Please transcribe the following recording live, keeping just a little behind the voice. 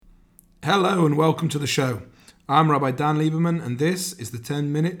Hello and welcome to the show. I'm Rabbi Dan Lieberman and this is the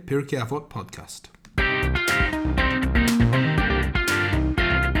 10-minute Pirkei Avot podcast.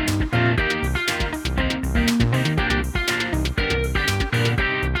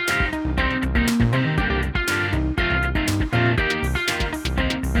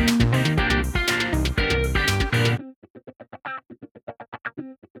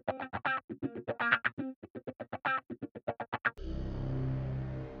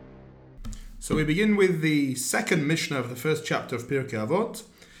 So we begin with the second Mishna of the first chapter of Pirkei Avot,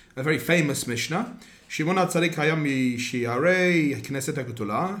 a very famous Mishna. Shimon HaTzadik hayam mishiarei Knesset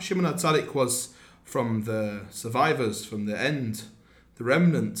HaGedolah. Shimon HaTzadik was from the survivors, from the end, the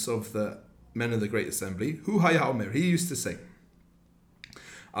remnants of the men of the Great Assembly. Hu haya omer, he used to say,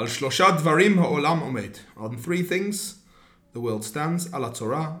 Al shlosha dvarim ha'olam omed. On three things the world stands, Al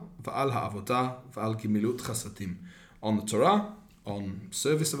HaTorah, V'al HaAvodah, V'al Gimilut Chasadim. On the Torah, on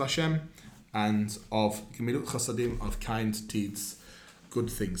service of Hashem, and of Gemilut Chasadim, of kind deeds, good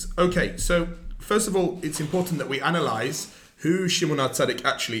things. Okay, so first of all, it's important that we analyze who Shimon HaTzadik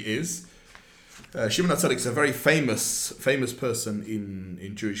actually is. Shimon HaTzadik is a very famous person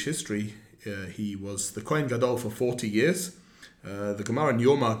in Jewish history. He was the Kohen Gadol for 40 years. The Gemara in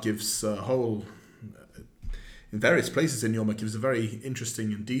Yoma gives in various places in Yoma, gives a very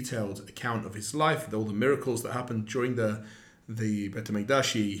interesting and detailed account of his life, with all the miracles that happened during the Beit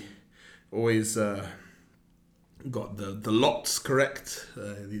HaMikdash. He always got the lots correct,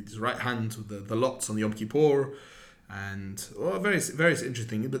 his right hand, the lots on Yom Kippur, and various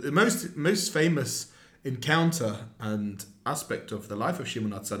interesting. But the most famous encounter and aspect of the life of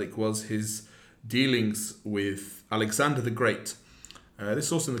Shimon HaTzadik was his dealings with Alexander the Great. This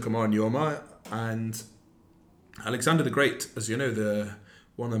is also in the Gemara in Yoma, and Alexander the Great, as you know,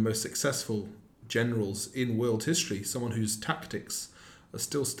 one of the most successful generals in world history, someone whose tactics are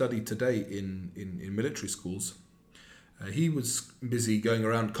still studied today in military schools. He was busy going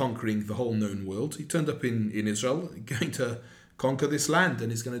around conquering the whole known world. He turned up in Israel, going to conquer this land, and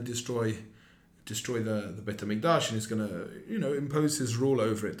he's going to destroy the Beit HaMikdash, and he's going to impose his rule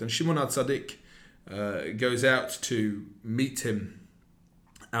over it. And Shimon HaTzadik goes out to meet him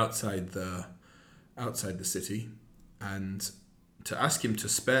outside the city, and to ask him to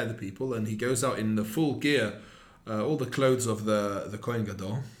spare the people. And he goes out in the full gear, all the clothes of the Kohen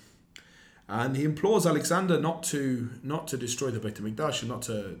Gadol, and he implores Alexander not to destroy the Beit HaMikdash and not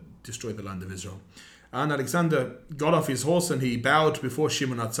to destroy the land of Israel. And Alexander got off his horse and he bowed before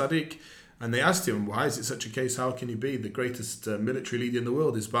Shimon HaTzadik, and they asked him, why is it such a case? How can he be the greatest military leader in the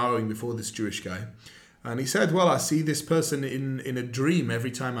world is bowing before this Jewish guy? And he said, well, I see this person in a dream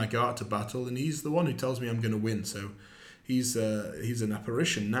every time I go out to battle, and he's the one who tells me I'm going to win. So he's an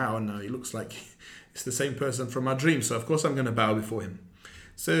apparition now, and now he looks like it's the same person from my dream, so of course I'm going to bow before him.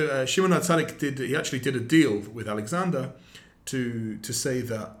 So Shimon HaTzadik actually did a deal with Alexander to say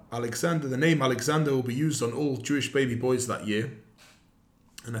that the name Alexander will be used on all Jewish baby boys that year,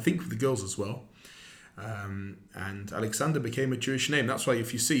 and I think for the girls as well. And Alexander became a Jewish name. That's why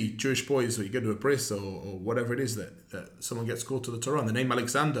if you see Jewish boys, or you go to a bris or whatever it is that someone gets called to the Torah, and the name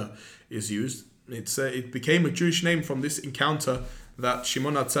Alexander is used, it became a Jewish name from this encounter that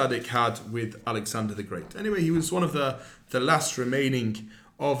Shimon HaTzadik had with Alexander the Great. Anyway, he was one of the last remaining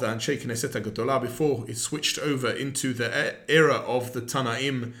of the Anshe Knesset HaGedolah before it switched over into the era of the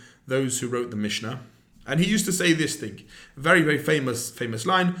Tanaim, those who wrote the Mishna. And he used to say this thing, very, very famous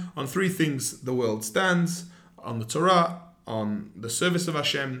line, on three things the world stands, on the Torah, on the service of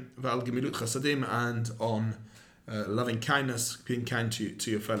Hashem, V'al Gemilut Chasadim, and on loving kindness, being kind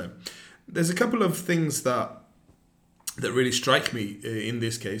to your fellow. There's a couple of things that really strike me in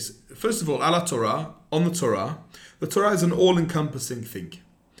this case. First of all, ala Torah, on the Torah is an all-encompassing thing.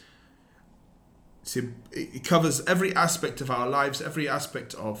 See, it covers every aspect of our lives, every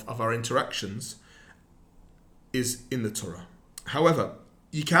aspect of our interactions is in the Torah. However,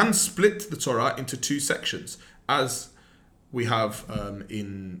 you can split the Torah into two sections, as we have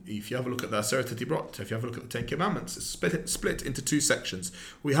if you have a look at the Aseret HaDibrot, if you have a look at the Ten Commandments, it's split into two sections.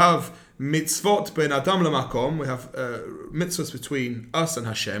 We have mitzvot ben adam lemakom, we have mitzvahs between us and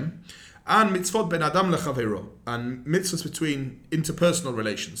Hashem, and mitzvot ben adam lechavero, and mitzvahs between interpersonal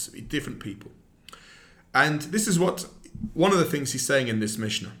relations, different people. And this is one of the things he's saying in this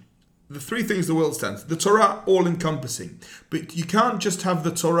Mishnah. The three things the world stands. The Torah, all-encompassing. But you can't just have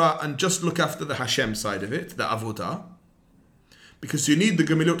the Torah and just look after the Hashem side of it, the Avodah, because you need the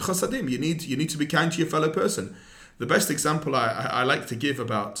Gemilut Chasadim. You need to be kind to your fellow person. The best example I like to give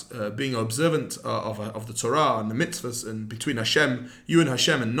about being observant of the Torah and the mitzvahs and between Hashem, you and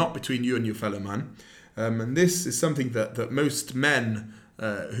Hashem, and not between you and your fellow man. And this is something that most men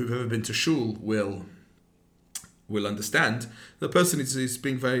who've ever been to shul will understand. The person is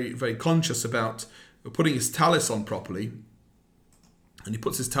being very, very conscious about putting his talis on properly, and he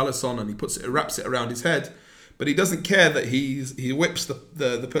puts his talis on and he wraps it around his head, but he doesn't care that he whips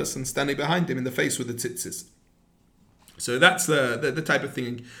the person standing behind him in the face with the tzitzis. So that's the type of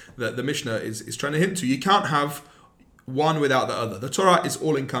thing that the Mishnah is trying to hint to. You can't have one without the other. The Torah is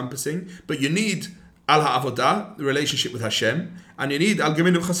all-encompassing, but you need al ha'avodah, the relationship with Hashem, and you need al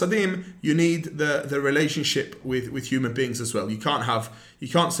gemilu chasadim, you need the relationship with human beings as well. You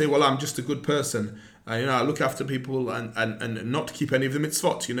can't say, well, I'm just a good person, I look after people and not keep any of the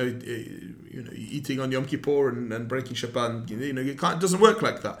mitzvot. Eating on Yom Kippur and breaking Shabbat. You can't. It doesn't work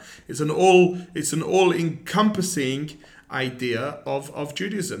like that. It's an all-encompassing idea of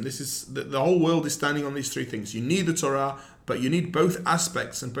Judaism. This is the whole world is standing on these three things. You need the Torah, but you need both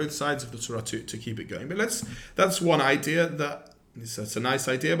aspects and both sides of the Torah to keep it going. But that's one idea it's a nice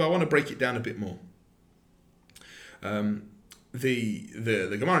idea, but I want to break it down a bit more. The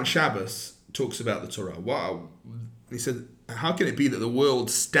Gemara in Shabbos talks about the Torah. Wow. He said, how can it be that the world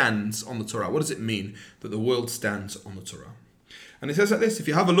stands on the Torah? What does it mean that the world stands on the Torah? And he says like this: if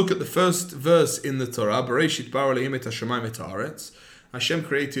you have a look at the first verse in the Torah, Bereshit bara Elohim et hashamayim et haaretz, Hashem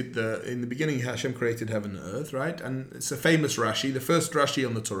created in the beginning Hashem created heaven and earth, right? And it's a famous Rashi, the first Rashi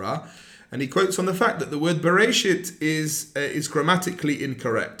on the Torah, and he quotes on the fact that the word Bereshit is grammatically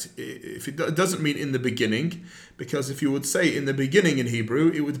incorrect. It doesn't mean in the beginning, because if you would say in the beginning in Hebrew,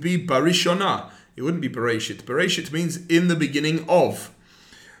 it would be Barishona. It wouldn't be Bereshit. Bereshit means in the beginning of.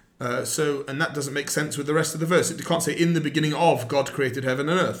 And that doesn't make sense with the rest of the verse. It can't say in the beginning of God created heaven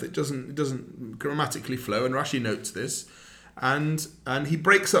and earth. It doesn't grammatically flow, and Rashi notes this. And he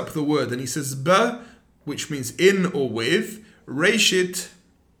breaks up the word and he says ba, which means in or with, Reshit,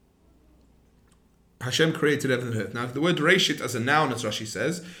 Hashem created heaven and earth. Now, the word Reshit as a noun, as Rashi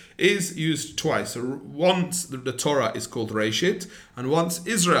says, is used twice. So once the Torah is called Reshit, and once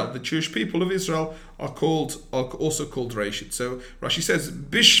Israel, the Jewish people of Israel, are also called Reshit. So Rashi says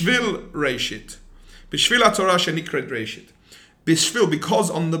Bishvil Reshit, Bishvil HaTorah shenikret Reshit. Bishvil, because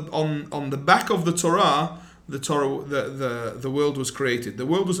on the back of the Torah, the world was created. The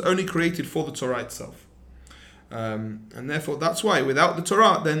world was only created for the Torah itself, and therefore that's why without the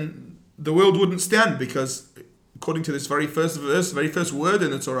Torah, then the world wouldn't stand, because according to this very first verse, very first word in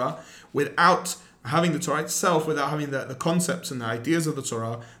the Torah, without having the Torah itself, without having the concepts and the ideas of the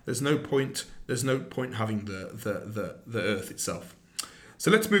Torah, there's no point having the earth itself. So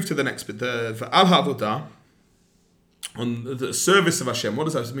let's move to the next bit, the al ha'avodah, on the service of Hashem. What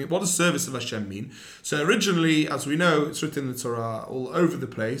does that mean? What does service of Hashem mean? So originally, as we know, it's written in the Torah all over the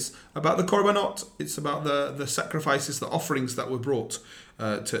place about the korbanot. It's about the sacrifices, the offerings that were brought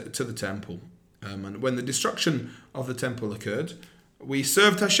to the temple. And when the destruction of the temple occurred, we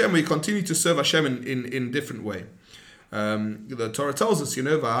served Hashem. We continue to serve Hashem in different way. The Torah tells us,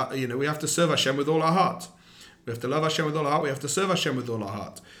 we have to serve Hashem with all our heart. We have to love Hashem with all our heart. We have to serve Hashem with all our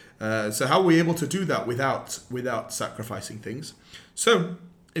heart. So how are we able to do that without sacrificing things? So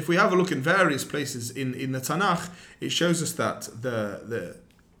if we have a look in various places in the Tanakh, it shows us that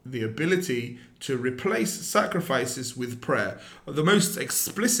the ability to replace sacrifices with prayer. The most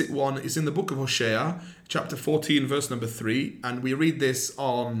explicit one is in the book of Hosea, chapter 14, verse number 3, and we read this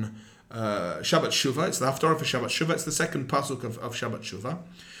on Shabbat Shuvah. It's the Haftarah for Shabbat Shuvah. It's the second pasuk of Shabbat Shuvah.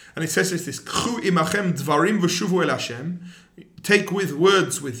 And it says this: K'chu imachem dvarim v'shuvu el Hashem. Take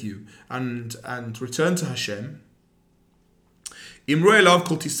words with you and return to Hashem. Imru elav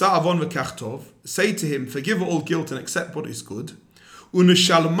kol tisa avon v'kach tov. Say to him, forgive all guilt and accept what is good.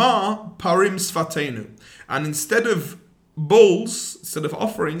 Uneshalma parim sfatenu. And instead of bulls, instead of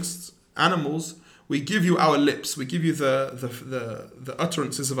offerings, animals, we give you our lips. We give you the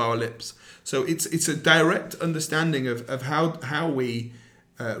utterances of our lips. So it's a direct understanding of how we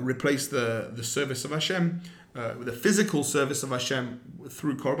replace the service of Hashem, the physical service of Hashem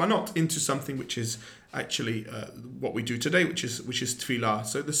through korbanot, into something which is actually what we do today, which is tefillah.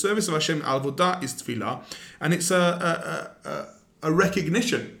 So the service of Hashem al-vodah is tefillah, and it's a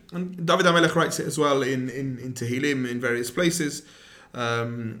recognition. And David HaMelech writes it as well in Tehillim in various places.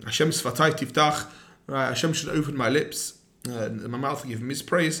 Hashem sfatai tiftach, right? Hashem should open my lips, my mouth will give him his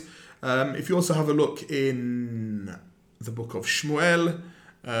praise. If you also have a look in the book of Shmuel,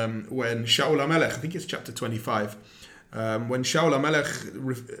 when Shaul HaMelech, I think it's chapter 25, when Shaul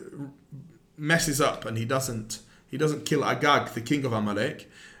HaMelech messes up and he doesn't kill Agag, the king of Amalek,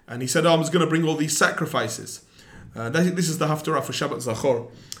 and he said, I was going to bring all these sacrifices. This is the Haftarah for Shabbat Zachor.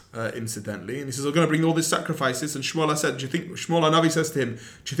 incidentally, and he says, "I'm going to bring all these sacrifices." And Shmuel said, Shmuel Hanavi says to him,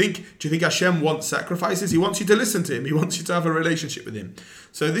 "Do you think Hashem wants sacrifices? He wants you to listen to him. He wants you to have a relationship with him."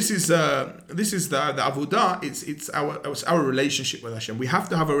 So this is the avodah. It's our relationship with Hashem. We have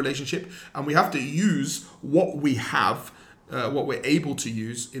to have a relationship, and we have to use what we have, what we're able to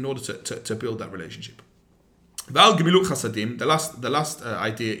use in order to build that relationship. Val Gemilut Chasadim, the last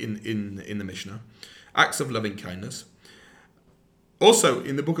idea in the Mishnah, acts of loving kindness. Also,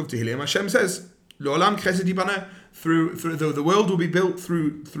 in the book of Tehillim, Hashem says, "Lo'olam chesed yibaneh," through the world will be built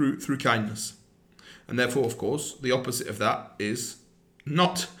through kindness, and therefore, of course, the opposite of that is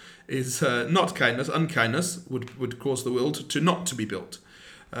not kindness. Unkindness would cause the world to be built,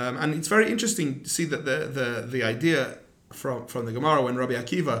 and it's very interesting to see that the idea from the Gemara when Rabbi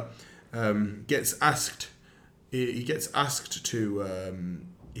Akiva gets asked, he gets asked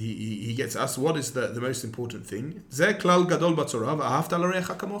what is the most important thing. Zeh klal gadol b'Torah v'ahavta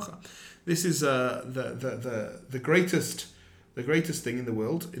l'reacha kamocha. This is the greatest thing in the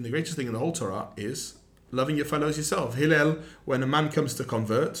world, and the greatest thing in the whole Torah is loving your fellows yourself. Hillel, when a man comes to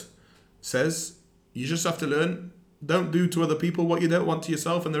convert, says you just have to learn, don't do to other people what you don't want to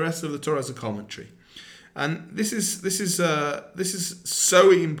yourself, and the rest of the Torah is a commentary. And this is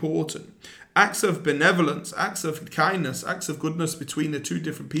so important. Acts of benevolence, acts of kindness, acts of goodness between the two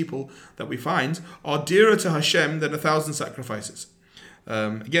different people that we find are dearer to Hashem than 1,000 sacrifices.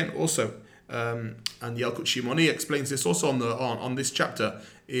 Again, also, and Yalkut Shimoni explains this also on this chapter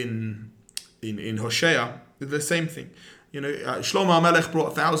in Hosea, the same thing. Shlomo HaMelech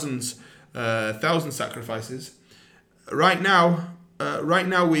brought 1,000 sacrifices. Right now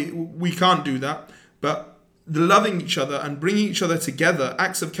we can't do that, but the loving each other and bringing each other together,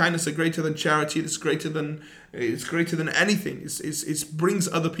 acts of kindness are greater than charity. It's greater than anything. It brings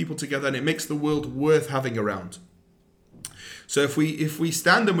other people together, and it makes the world worth having around. So if we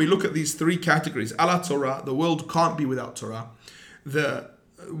stand and we look at these three categories, ala Torah, the world can't be without Torah. The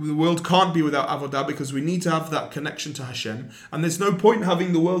world can't be without avodah, because we need to have that connection to Hashem, and there's no point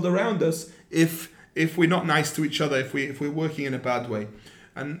having the world around us if we're not nice to each other, if we're working in a bad way.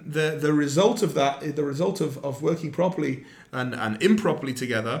 And the result of that, the result of working properly and improperly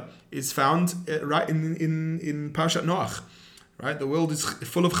together, is found right in Parashat Noach. Right, the world is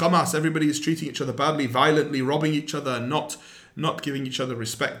full of Hamas. Everybody is treating each other badly, violently, robbing each other, and not giving each other the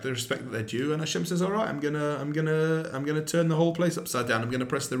respect that they're due. And Hashem says, "All right, I'm gonna turn the whole place upside down. I'm gonna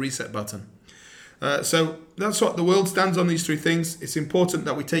press the reset button." So that's what the world stands on, these three things. It's important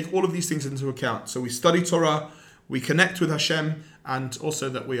that we take all of these things into account. So we study Torah, we connect with Hashem, and also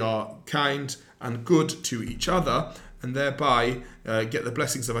that we are kind and good to each other, and thereby get the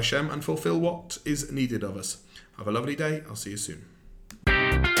blessings of Hashem and fulfill what is needed of us. Have a lovely day. I'll see you soon.